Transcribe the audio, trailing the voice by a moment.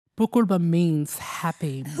Pukulba means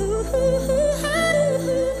happy.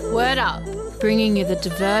 Word Up, bringing you the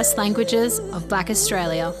diverse languages of Black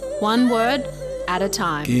Australia, one word at a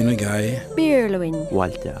time. Kinagay, Birluin,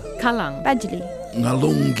 Walter, Kalang, Badjili,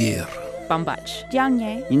 Ngalungir, Bambach,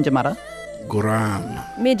 Jiangye, Injamara, Guram,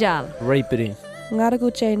 Mijal, Raipiri,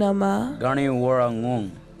 Ngaraguche Nama, Gani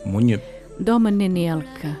Warangong, Munyip,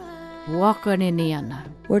 Domaninialka, Wakaniniana,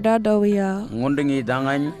 Wardadowia, Ngundingi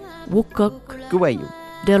Dangan, Wukuk, Kuwayu,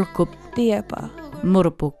 Delkup, Diepa,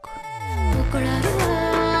 Murpuk.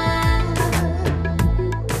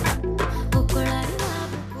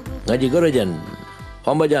 Ngaji Gorojan,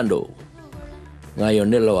 Hamba Jando,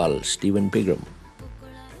 Ngayon Nilawal, Stephen Pigram,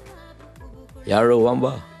 Yaro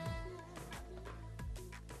Wamba,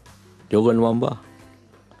 Jogan Wamba,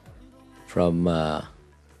 from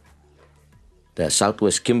the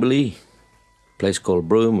southwest Kimberley, place called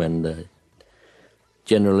Broome, and the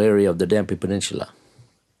general area of the Dampier Peninsula.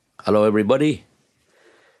 Hello, everybody.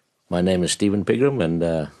 My name is Stephen Pigram, and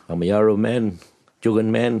I'm a Yaro man,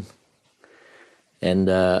 Jogan man, and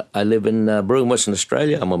I live in Broome, Western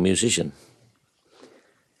Australia. I'm a musician.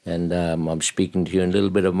 And I'm speaking to you in a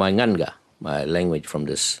little bit of my Nganga, my language from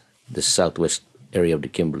this southwest area of the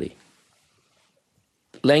Kimberley.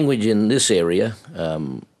 Language in this area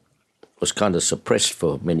was kind of suppressed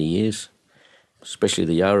for many years, especially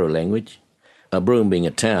the Yaro language. Broome being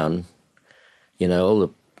a town, you know, all the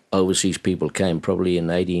overseas people came probably in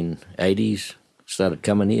the 1880s, started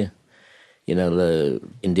coming here. You know, the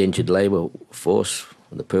indentured labour force,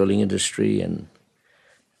 the pearling industry, and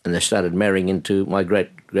they started marrying into, my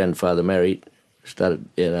great-grandfather started,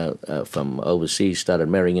 from overseas, started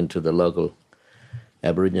marrying into the local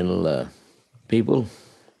Aboriginal people.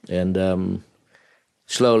 And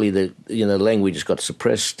slowly the language got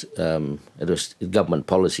suppressed. It was government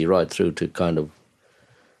policy right through to kind of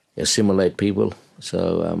assimilate people.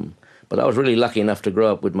 So, but I was really lucky enough to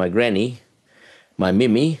grow up with my granny, my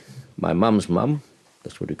Mimi, my mum's mum,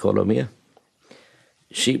 that's what we call her here.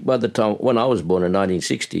 She, by the time, when I was born in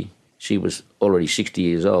 1960, she was already 60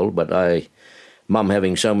 years old, but mum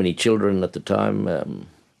having so many children at the time,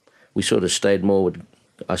 we sort of stayed more with,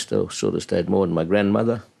 I still sort of stayed more with my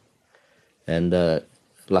grandmother, and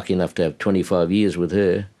lucky enough to have 25 years with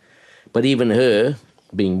her. But even her,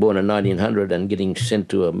 being born in 1900 and getting sent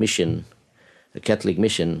to a mission, a Catholic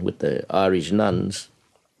mission with the Irish nuns,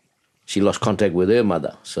 she lost contact with her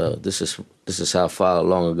mother. So this is how far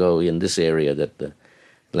long ago in this area that the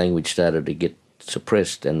language started to get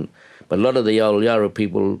suppressed. But a lot of the old Yaro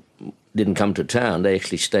people didn't come to town. They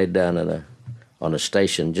actually stayed down on a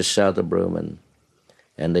station just south of Broome,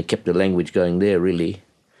 and they kept the language going there, really.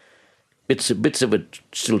 Bits of it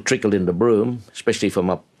still trickled into Broome, especially from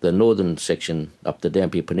up the northern section, up the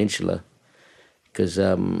Dampier Peninsula, because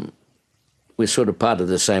we're sort of part of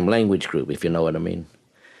the same language group, if you know what I mean.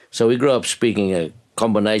 So we grew up speaking a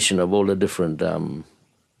combination of all the different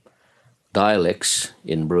dialects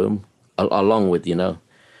in Broome, along with,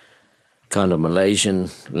 kind of Malaysian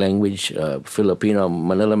language, Filipino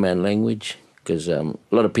Manila man language, because a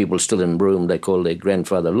lot of people still in Broome, they call their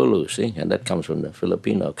grandfather Lulu, see? And that comes from the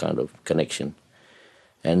Filipino kind of connection.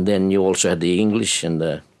 And then you also had the English and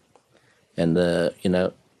the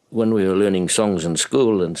when we were learning songs in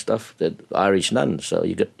school and stuff, the Irish nuns. So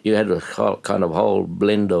you had a whole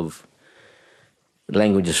blend of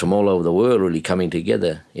languages from all over the world really coming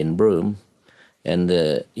together in Broome. And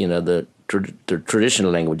the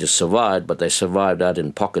traditional languages survived, but they survived out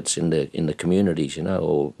in pockets in the communities,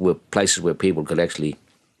 or were places where people could actually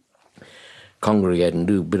congregate and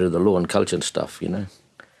do a bit of the law and culture and stuff,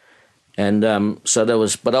 And so there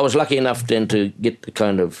was, but I was lucky enough then to get the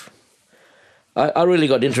kind of, I really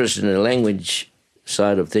got interested in the language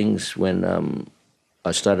side of things when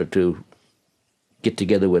I started to get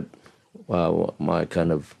together with my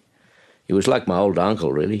kind of, it was like my older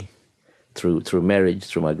uncle really, through marriage,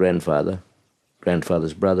 through my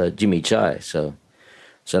grandfather's brother, Jimmy Chai. So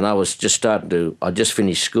now I was just I just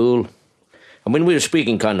finished school. I mean, we were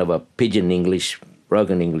speaking kind of a pidgin English,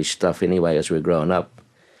 broken English stuff anyway as we were growing up.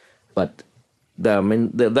 But the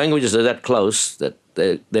languages are that close that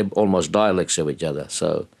they're almost dialects of each other.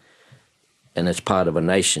 So, and it's part of a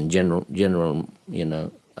nation, general,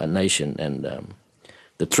 a nation. And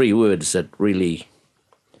the three words I'd really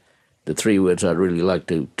like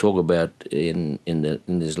to talk about in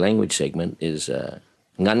this language segment is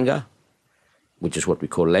Nganga, which is what we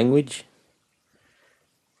call language.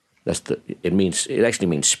 It actually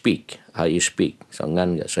means speak, how you speak. So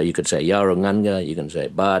Nganga. So you could say Yaro Nganga, you can say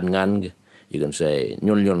Bad Ngang, you can say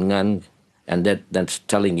Nyul Nyul Ngang, and that's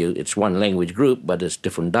telling you it's one language group, but it's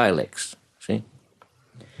different dialects. See.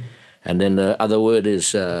 And then the other word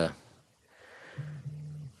is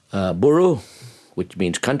buru, which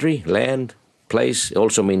means country, land, place. It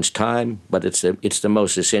also means time, but it's the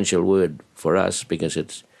most essential word for us because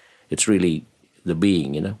it's really the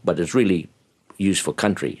being, you know. But it's really used for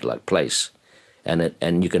country, like place,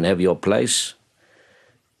 and you can have your place,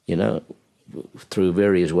 you know, through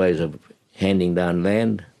various ways of handing down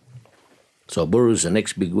land. So buru is the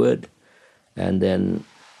next big word, and then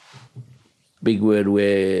big word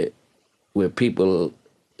where people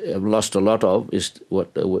have lost a lot of is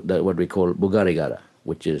what we call bugarigara,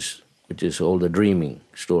 which is all the dreaming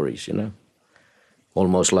stories, you know,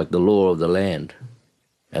 almost like the lore of the land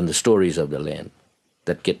and the stories of the land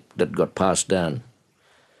that got passed down.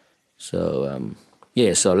 So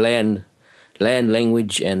so land,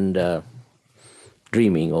 language, and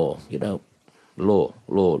dreaming, or you know,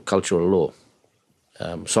 law, cultural law,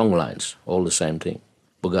 songlines, all the same thing,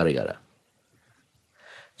 bugarigara.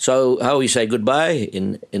 So how we say goodbye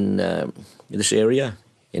in this area,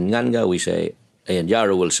 in Nganga we say, and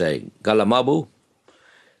Yaro will say gala mabu,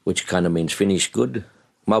 which kind of means finish good.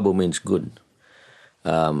 Mabu means good.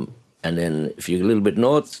 And then if you're a little bit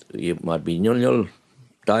north, you might be Nyol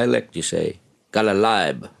dialect, you say gala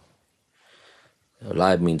laib.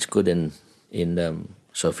 Laib means good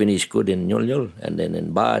so finish good in Nyol, and then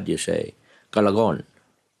in Bad you say galagon.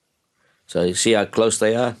 So you see how close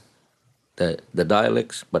they are, the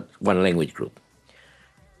dialects, but one language group.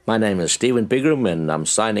 My name is Stephen Pigram, and I'm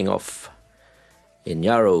signing off in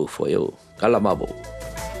Yaro for you. Kalamabu.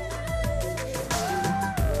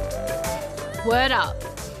 Word Up,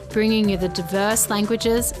 bringing you the diverse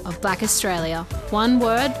languages of Black Australia, one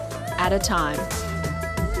word at a time.